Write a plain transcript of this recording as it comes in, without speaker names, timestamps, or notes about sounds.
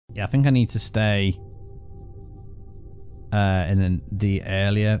Yeah, I think I need to stay in the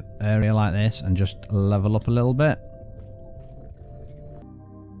earlier area like this and just level up a little bit.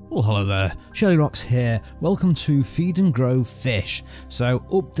 Well, hello there, shirlierox here. Welcome to Feed and Grow Fish. So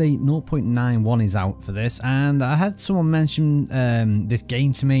update 0.91 is out for this, and I had someone mention this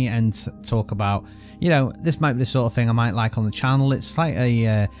game to me and talk about, you know, this might be the sort of thing I might like on the channel. It's like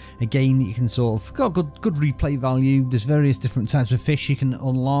a game that you can sort of got good replay value. There's various different types of fish you can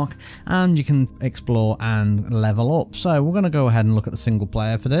unlock and you can explore and level up. So we're going to go ahead and look at the single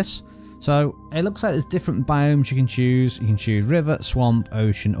player for this. So it looks like there's different biomes you can choose. You can choose river, swamp,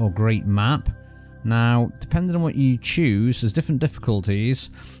 ocean, or great map. Now, depending on what you choose, there's different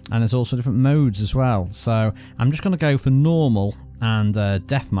difficulties and there's also different modes as well. So I'm just going to go for normal and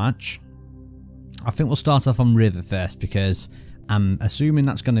deathmatch. I think we'll start off on river first because I'm assuming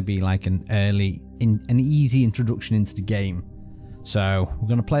that's going to be like an easy introduction into the game. So we're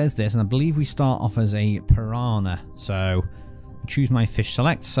going to play as this, and I believe we start off as a piranha. So choose my fish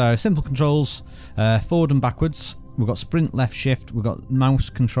select. So simple controls, forward and backwards. We've got sprint, left, shift. We've got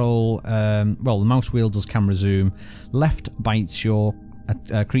mouse control. Well, the mouse wheel does camera zoom. Left bites your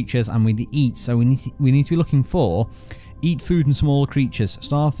creatures, and we eat. So we need to be looking for eat food and smaller creatures: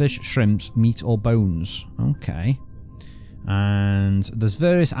 starfish, shrimps, meat, or bones. Okay. And there's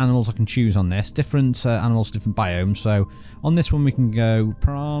various animals I can choose on this. Different animals, different biomes. So on this one we can go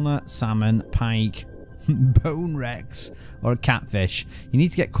piranha, salmon, pike, bone rex, or a catfish. You need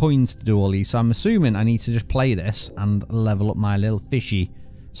to get coins to do all these, so I'm assuming I need to just play this and level up my little fishy.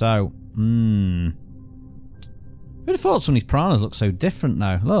 So, I'd have thought some of these piranhas look so different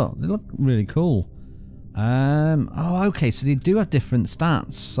now. Look, they look really cool. Oh, okay, so they do have different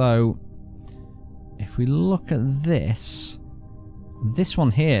stats. So, if we look at this one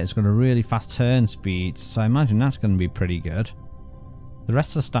here has got a really fast turn speed, so I imagine that's going to be pretty good. The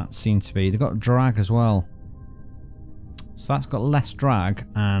rest of the stats seem to be, they've got drag as well. So that's got less drag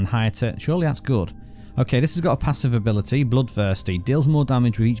and higher turn. Surely that's good. Okay, this has got a passive ability, Bloodthirsty. Deals more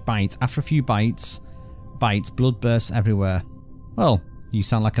damage with each bite. After a few bites, blood bursts everywhere. Well, you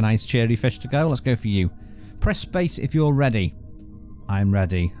sound like a nice cheery fish to go. Let's go for you. Press space if you're ready. I'm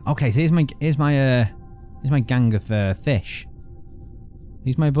ready. Okay, so here's my gang of fish.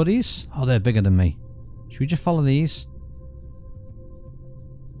 These my buddies? Oh, they're bigger than me. Should we just follow these?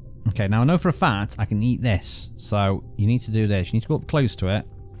 Okay, now I know for a fact I can eat this, so you need to do this. You need to go up close to it,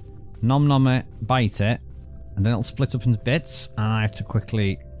 nom it, bite it, and then it'll split up into bits, and I have to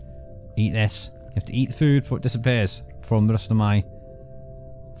quickly eat this. You have to eat food before it disappears, before the rest of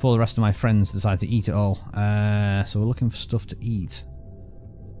my friends decide to eat it all. So we're looking for stuff to eat.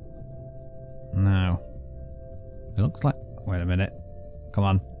 Now, it looks like... Wait a minute. Come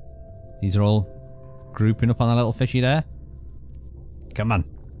on. These are all grouping up on a little fishy there. Come on.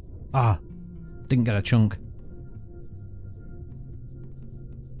 Ah, didn't get a chunk.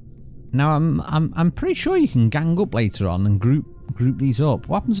 Now I'm pretty sure you can gang up later on and group these up.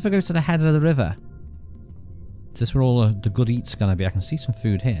 What happens if I go to the head of the river? Is this where all the good eats gonna be? I can see some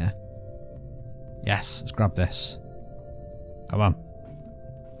food here. Yes, let's grab this. Come on.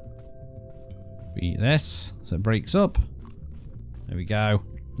 Eat this so it breaks up. There we go.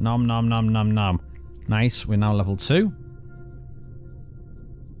 Nom nom nom nom nom. Nice. We're now level 2.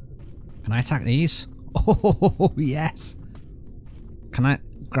 Can I attack these? Oh, yes. Can I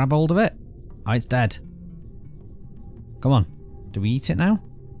grab hold of it? Oh, it's dead. Come on. Do we eat it now?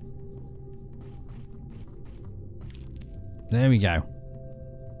 There we go.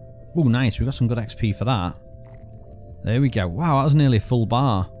 Oh, nice. We got some good XP for that. There we go. Wow, that was nearly a full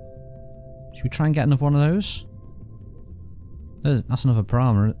bar. Should we try and get another one of those? That's another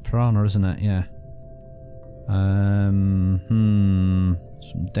piranha, isn't it? Yeah.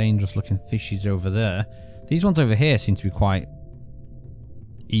 Some dangerous looking fishies over there. These ones over here seem to be quite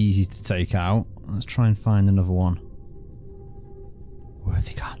easy to take out. Let's try and find another one. Where have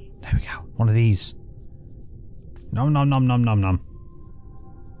they gone? There we go. One of these. Nom nom nom nom nom nom.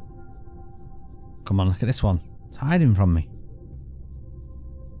 Come on, look at this one. It's hiding from me.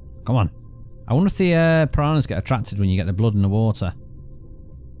 Come on. I wonder if the piranhas get attracted when you get the blood in the water.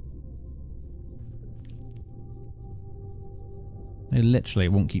 They literally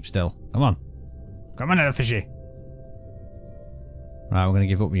won't keep still. Come on. Come on, little fishy. Right, we're going to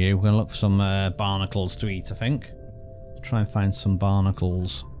give up with you. We're going to look for some barnacles to eat, I think. Let's try and find some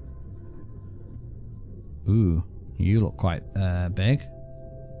barnacles. Ooh, you look quite big.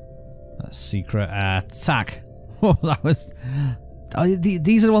 That's secret attack. Oh, that was... Oh,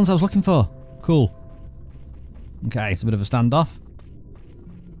 these are the ones I was looking for. Cool. Okay, it's a bit of a standoff.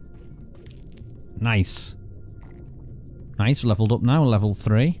 Nice. Nice, leveled up now, level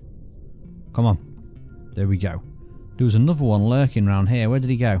 3. Come on. There we go. There was another one lurking around here. Where did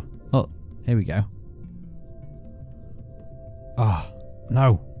he go? Oh, here we go. Oh,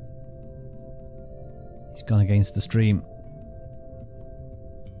 no. He's gone against the stream.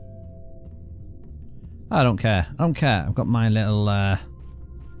 I don't care. I don't care. I've got my little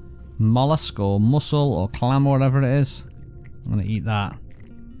mollusk or mussel or clam or whatever it is. I'm going to eat that.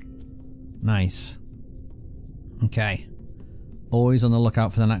 Nice. Okay. Always on the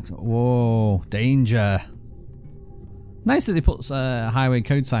lookout for the next... Whoa, danger. Nice that they put highway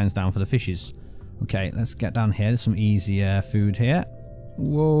code signs down for the fishes. Okay, let's get down here. There's some easier food here.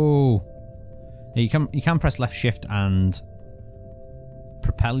 Whoa. Yeah, you can press left shift and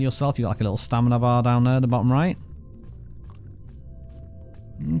propel yourself. You got like a little stamina bar down there at the bottom right.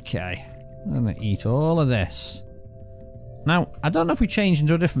 Okay. I'm going to eat all of this. Now, I don't know if we change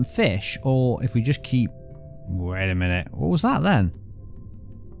into a different fish or if we just keep... Wait a minute. What was that then?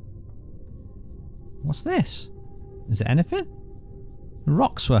 What's this? Is it anything? The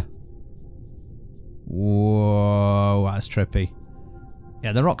rocks were... Whoa, that's trippy.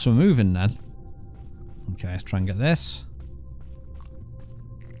 Yeah, the rocks were moving then. Okay, let's try and get this.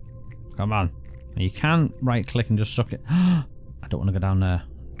 Come on. You can right click and just suck it. I don't want to go down there.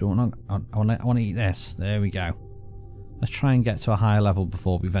 I want to eat this. There we go. Let's try and get to a higher level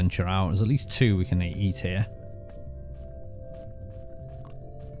before we venture out. There's at least 2 we can eat here.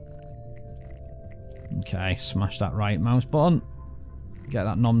 Okay, smash that right mouse button. Get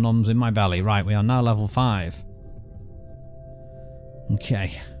that nom noms in my belly. Right, we are now level 5.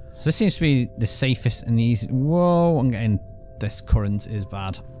 Okay. So this seems to be the safest and the easiest. Whoa, I'm getting... This current is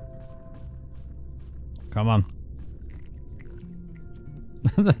bad. Come on.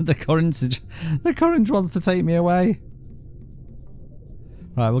 the current wants to take me away.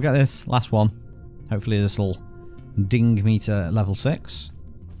 Right, we'll get this last one. Hopefully this will ding me to level 6.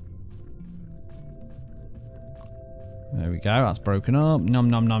 There we go, that's broken up. Nom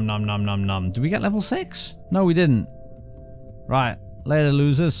nom nom nom nom nom nom. Did we get level 6? No, we didn't. Right, later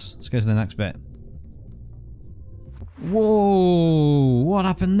losers. Let's go to the next bit. Whoa, what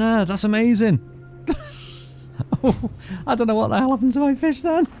happened there? That's amazing. Oh, I don't know what the hell happened to my fish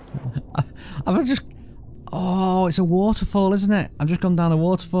then. I've just... Oh, it's a waterfall, isn't it? I've just gone down a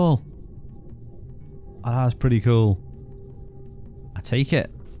waterfall. Oh, that's pretty cool. I take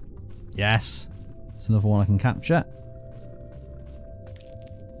it. Yes. It's another one I can capture.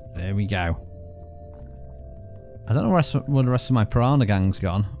 There we go. I don't know where the rest of my piranha gang's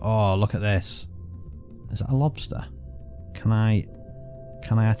gone. Oh, look at this. Is that a lobster? Can I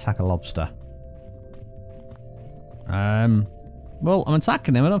attack a lobster? Well, I'm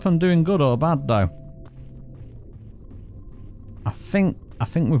attacking him. I don't know if I'm doing good or bad though. I think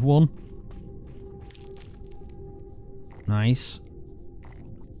we've won. Nice.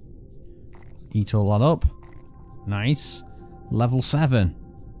 Eat all that up. Nice. Level 7.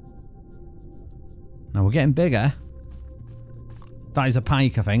 Now we're getting bigger. That is a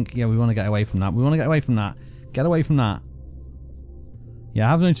pike, I think. Yeah, we want to get away from that. We want to get away from that. Get away from that.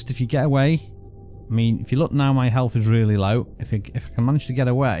 Yeah, I've noticed if you get away... I mean, if you look now, my health is really low. If I can manage to get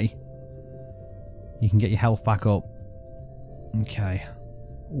away, you can get your health back up. Okay.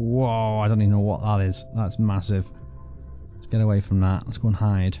 Whoa, I don't even know what that is. That's massive. Let's get away from that. Let's go and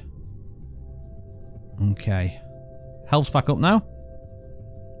hide. Okay. Health's back up now.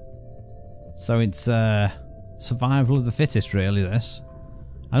 So it's survival of the fittest, really, this.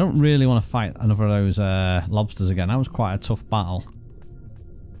 I don't really want to fight another of those lobsters again. That was quite a tough battle.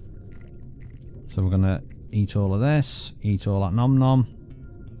 So we're going to eat all of this, eat all that nom nom.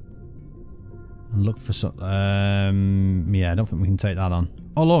 And look for some... yeah, I don't think we can take that on.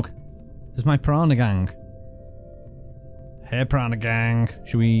 Oh, look! There's my piranha gang. Hey, piranha gang.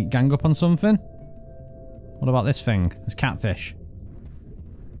 Should we gang up on something? What about this thing? This catfish.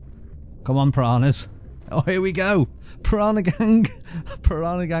 Come on, piranhas. Oh, here we go. Piranha gang.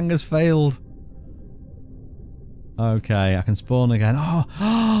 Piranha gang has failed. Okay, I can spawn again.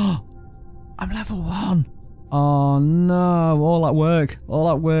 Oh, I'm level 1. Oh no, all that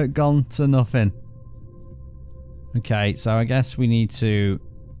work gone to nothing. Okay, so I guess we need to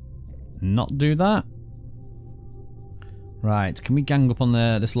not do that. Right, can we gang up on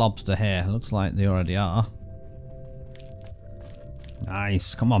this lobster here? Looks like they already are.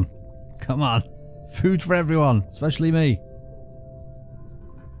 Nice, come on. Come on. Food for everyone, especially me.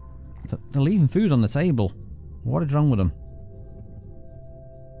 They're leaving food on the table. What is wrong with them?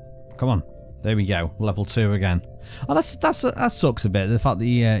 Come on. There we go. Level 2 again. Oh, that sucks a bit. The fact that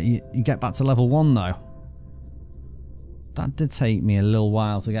you get back to level 1 though. That did take me a little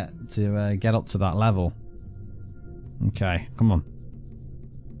while to get up to that level. Okay, come on.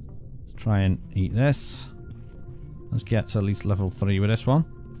 Let's try and eat this. Let's get to at least level 3 with this one.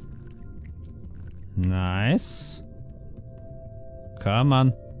 Nice. Come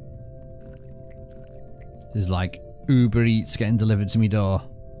on. This is like Uber Eats getting delivered to me door.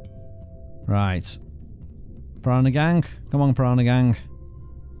 Right. Piranha Gang. Come on, Piranha Gang.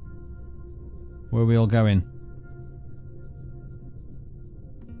 Where are we all going?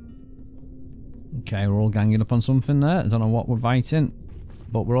 Okay, we're all ganging up on something there. I don't know what we're biting.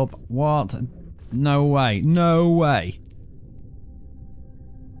 But we're up. What? No way. No way.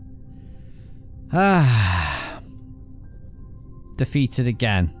 Ah. Defeated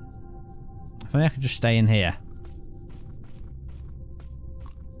again. If only I could just stay in here.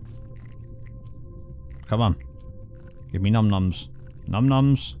 Come on. Give me nom-noms.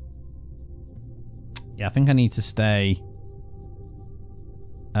 Nom-noms. Yeah, I think I need to stay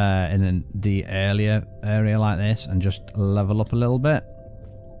in the earlier area like this and just level up a little bit.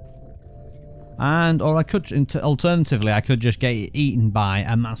 And, or I could, alternatively, I could just get eaten by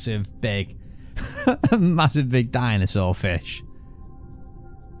a massive big, massive big dinosaur fish.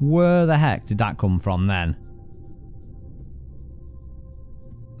 Where the heck did that come from then?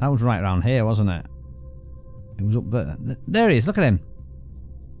 That was right around here, wasn't it? It was up there. There he is, look at him.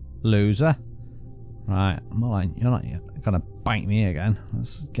 Loser. Right, I'm not like, you're gonna bite me again.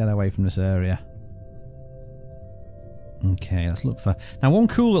 Let's get away from this area. Okay, let's look for... Now, one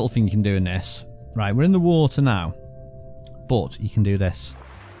cool little thing you can do in this... Right, we're in the water now. But you can do this.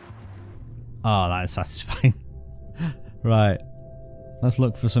 Oh, that is satisfying. Right. Let's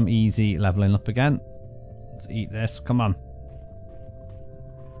look for some easy leveling up again. Let's eat this. Come on.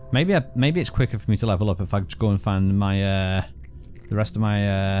 Maybe it's quicker for me to level up if I just go and find my the rest of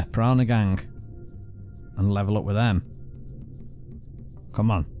my Piranha Gang and level up with them. Come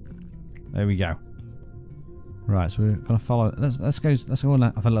on. There we go. Right, so we're gonna follow. Let's go and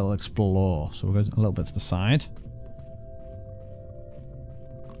have a little explore. So we'll go a little bit to the side.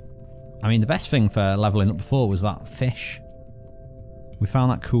 I mean, the best thing for leveling up before was that fish. We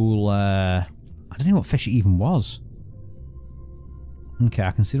found that cool. I don't know what fish it even was. Okay,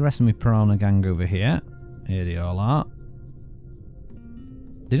 I can see the rest of my Piranha Gang over here. Here they all are.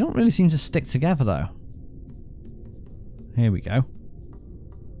 They don't really seem to stick together though. Here we go.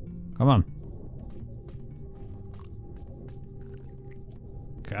 Come on.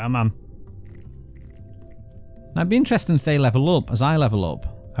 Come on. Now it'd be interesting if they level up as I level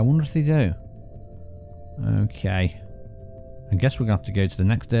up. I wonder if they do. Okay. I guess we're going to have to go to the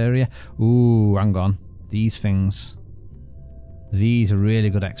next area. Ooh, hang on. These things. These are really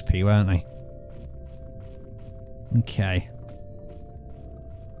good XP, weren't they? Okay.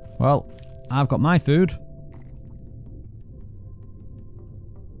 Well, I've got my food.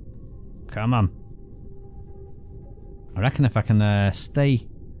 Come on. I reckon if I can stay...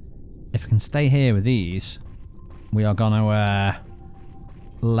 If I can stay here with these, we are going to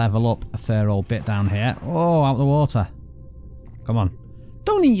level up a fair old bit down here. Oh, out the water. Come on.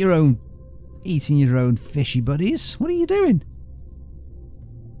 Don't eat your own... Eating your own fishy buddies. What are you doing?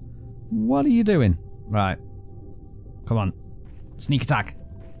 What are you doing? Right. Come on. Sneak attack.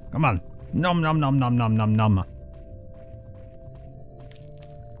 Come on. Nom nom nom nom nom nom nom.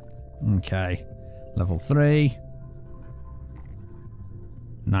 Okay. Level 3.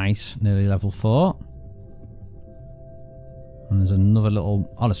 Nice. Nearly level 4. And there's another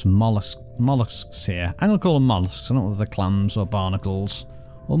little... Oh, there's some mollusks here. I'm going to call them mollusks. I don't know if they're clams or barnacles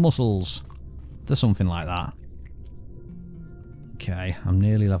or mussels. There's something like that. Okay, I'm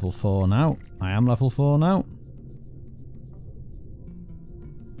nearly level 4 now. I am level 4 now.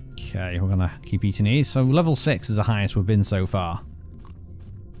 Okay, we're going to keep eating these. So level 6 is the highest we've been so far.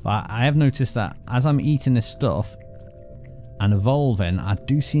 But I have noticed that as I'm eating this stuff and evolving, I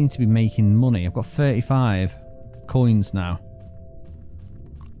do seem to be making money. I've got 35 coins now.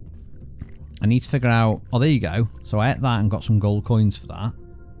 I need to figure out... Oh, there you go. So I ate that and got some gold coins for that.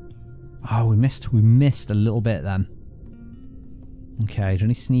 Oh, we missed a little bit then. Okay, is there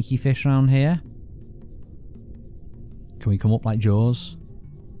any sneaky fish around here? Can we come up like Jaws?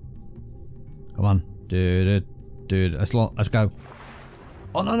 Come on. Dude. Let's go.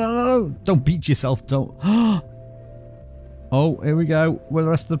 Oh, no. Don't beat yourself, don't. Oh, here we go. Where are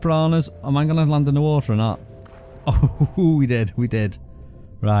the rest of the piranhas? Am I going to land in the water or not? Oh, we did.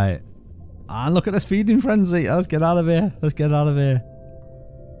 Right. And look at this feeding frenzy. Let's get out of here.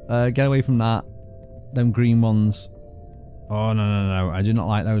 Get away from that. Them green ones. Oh, no. I do not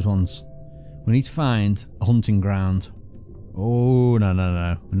like those ones. We need to find a hunting ground. Oh,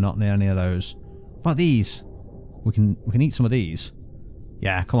 no. We're not near any of those. What about these? We can eat some of these.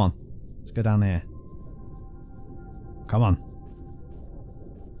 Yeah, come on. Let's go down here. Come on.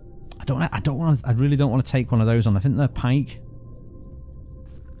 I I really don't want to take one of those on. I think they're pike.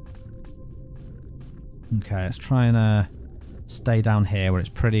 Okay, let's try and stay down here where it's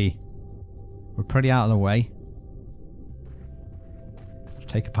pretty. We're pretty out of the way. Let's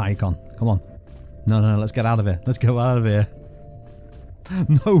take a pike on. Come on. No, let's get out of here. Let's go out of here.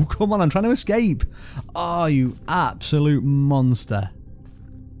 No, come on, I'm trying to escape. Oh, you absolute monster.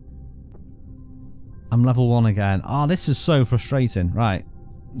 I'm level 1 again. Oh, this is so frustrating. Right,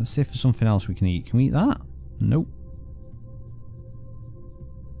 let's see if there's something else we can eat. Can we eat that? Nope.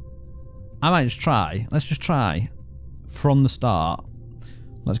 I might just try. Let's just try from the start.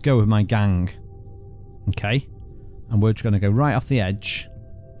 Let's go with my gang. Okay. And we're just going to go right off the edge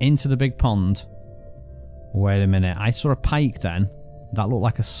into the big pond. Wait a minute. I saw a pike then. That looked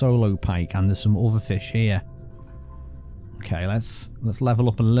like a solo pike, and there's some other fish here. Okay, let's level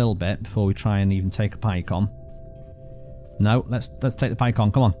up a little bit before we try and even take a pike on. No, let's take the pike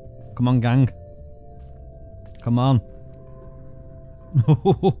on. Come on. Come on, gang. Come on.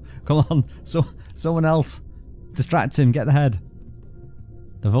 Come on. So someone else. Distract him, get the head.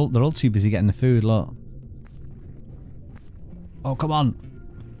 They're all too busy getting the food, look. Oh, come on.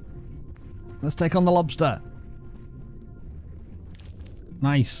 Let's take on the lobster.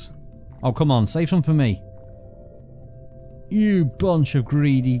 Nice. Oh, come on, save some for me. You bunch of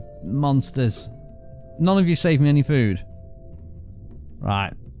greedy monsters. None of you saved me any food.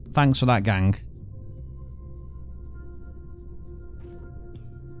 Right. Thanks for that, gang.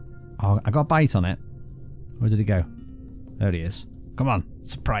 Oh, I got a bite on it. Where did he go? There he is. Come on.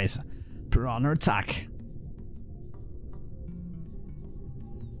 Surprise. Piranha attack.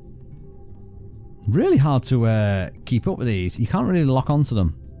 Really hard to keep up with these. You can't really lock onto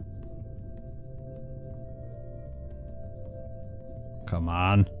them. Come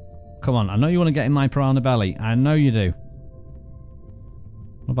on. Come on. I know you want to get in my piranha belly. I know you do.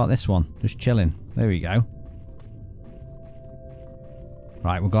 What about this one? Just chilling. There we go.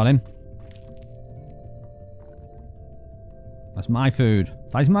 Right, we got him. That's my food.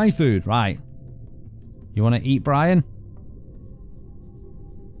 That's my food. Right. You want to eat Brian?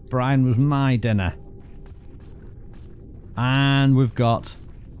 Brian was my dinner. And we've got...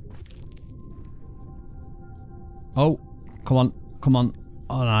 Oh, come on. Come on.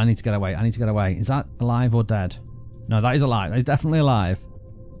 Oh no, I need to get away. I need to get away. Is that alive or dead? No, that is alive. That is definitely alive.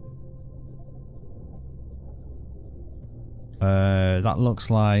 That looks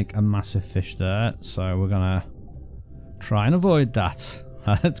like a massive fish there. So we're gonna try and avoid that.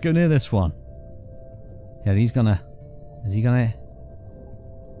 Let's go near this one. Yeah, he's gonna... Is he gonna...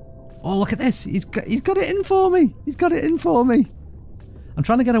 Oh, look at this. He's got it in for me. He's got it in for me. I'm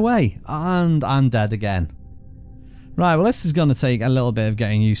trying to get away. And I'm dead again. Right, well, this is going to take a little bit of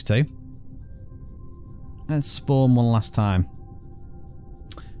getting used to. Let's spawn one last time.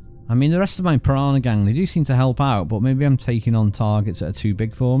 I mean, the rest of my piranha gang, they do seem to help out, but maybe I'm taking on targets that are too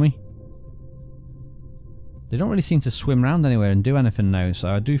big for me. They don't really seem to swim around anywhere and do anything now,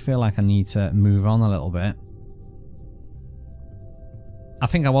 so I do feel like I need to move on a little bit. I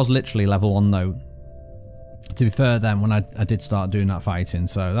think I was literally level 1 though. To be fair then, when I did start doing that fighting,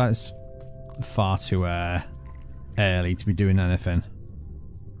 so that's far too early to be doing anything.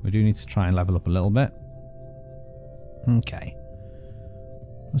 We do need to try and level up a little bit. Okay.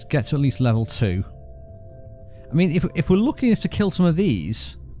 Let's get to at least level 2. I mean, if we're lucky enough to kill some of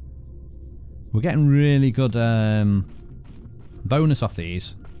these, we're getting really good bonus off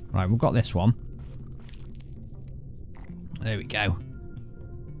these. Right, we've got this one. There we go.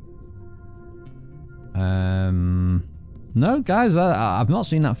 No, guys, I've not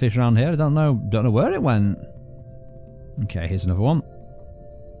seen that fish around here. I don't know where it went. Okay, here's another one.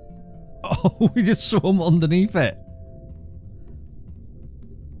 Oh, we just swum underneath it.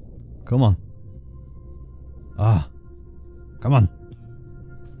 Come on. Ah, oh, come on.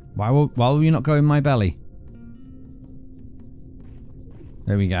 Why will you not go in my belly?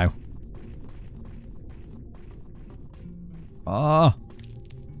 There we go. Oh.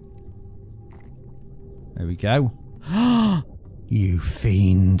 There we go. You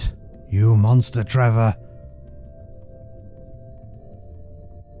fiend. You monster, Trevor.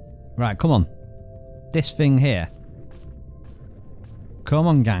 Right, come on. This thing here. Come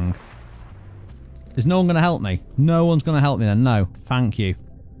on, gang. Is no one going to help me? No one's going to help me then. No. Thank you.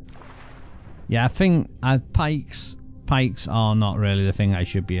 Yeah, I think pikes are not really the thing I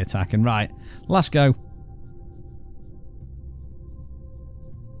should be attacking. Right, let's go.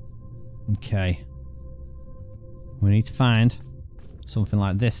 Okay. We need to find something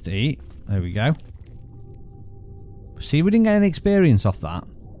like this to eat. There we go. See, we didn't get any experience off that.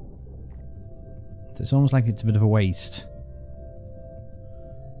 It's almost like it's a bit of a waste.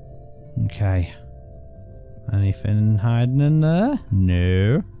 Okay. Anything hiding in there?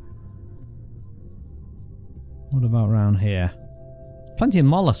 No. What about around here? Plenty of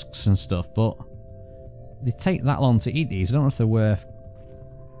mollusks and stuff, but they take that long to eat these. I don't know if they're worth...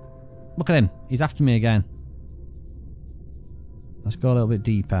 Look at him. He's after me again. Let's go a little bit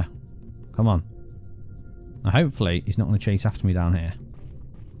deeper. Come on. Now hopefully he's not going to chase after me down here.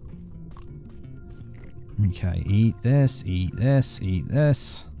 Okay, eat this, eat this, eat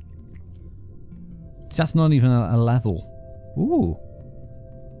this. That's not even a level. Ooh.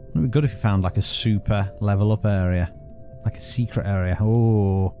 It would be good if you found like a super level up area. Like a secret area.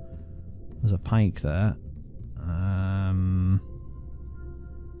 Oh. There's a pike there.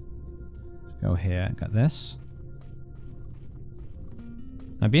 Let's go here, get this.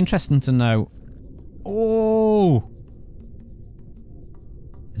 Now it'd be interesting to know. Oh!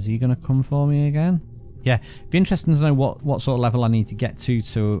 Is he gonna come for me again? Yeah, it'd be interesting to know what sort of level I need to get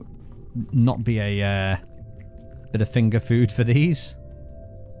to not be a bit of finger food for these.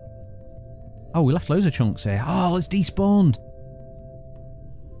 Oh, we left loads of chunks here. Oh, it's despawned.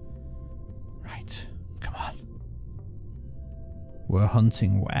 Right, come on. We're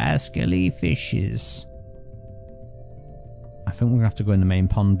hunting rascally fishes. I think we're going to have to go in the main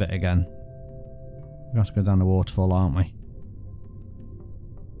pond bit again. We're going to have to go down the waterfall, aren't we?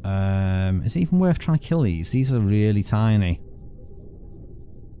 Is it even worth trying to kill these? These are really tiny.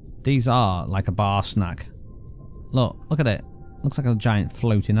 These are like a bar snack. Look at it. Looks like a giant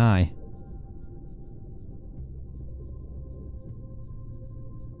floating eye.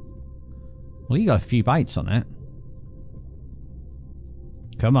 Well, you got a few bites on it.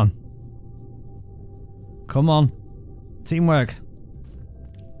 Come on. Come on. Teamwork.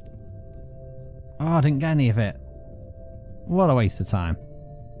 Oh, I didn't get any of it. What a waste of time.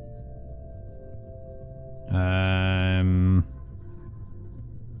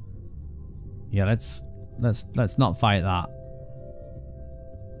 Yeah, let's not fight that.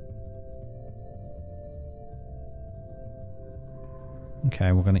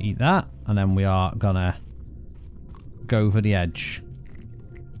 Okay, we're gonna eat that, and then we are gonna go over the edge.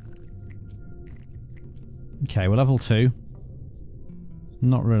 Okay, we're level 2.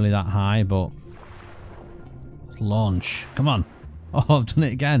 Not really that high, but let's launch. Come on. Oh, I've done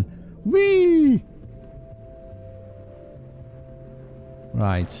it again. Whee!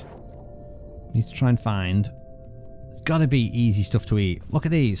 Right. Need to try and find. It's gotta be easy stuff to eat. Look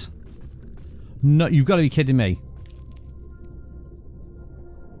at these. No, you've got to be kidding me.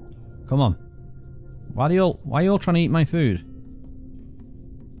 Come on. Why are you all trying to eat my food?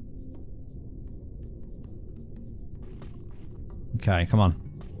 Okay, come on.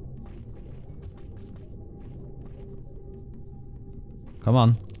 Come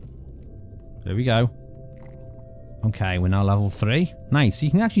on. There we go. Okay, we're now level 3. Nice. So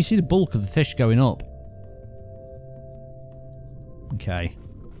you can actually see the bulk of the fish going up. Okay.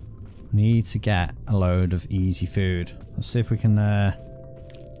 Need to get a load of easy food. Let's see if we can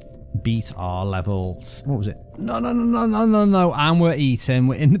beat our levels. What was it? No. And we're eating.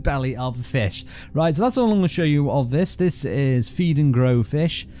 We're in the belly of a fish. Right, so that's all I'm going to show you of this. This is Feed and Grow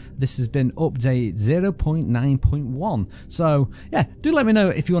Fish. This has been update 0.9.1. So, yeah, do let me know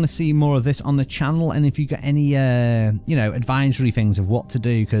if you want to see more of this on the channel and if you got any, you know, advisory things of what to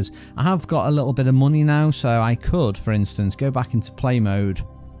do, because I have got a little bit of money now, so I could, for instance, go back into play mode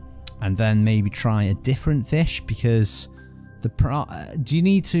and then maybe try a different fish, because do you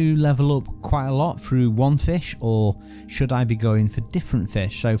need to level up quite a lot through one fish, or should I be going for different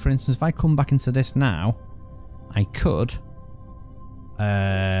fish? So, for instance, if I come back into this now, I could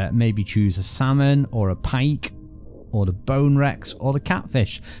maybe choose a salmon or a pike or the bone rex or the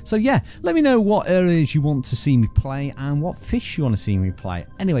catfish. So yeah, let me know what areas you want to see me play and what fish you want to see me play.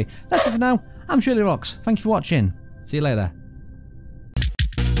 Anyway, that's it for now. I'm shirlierox. Thank you for watching. See you later.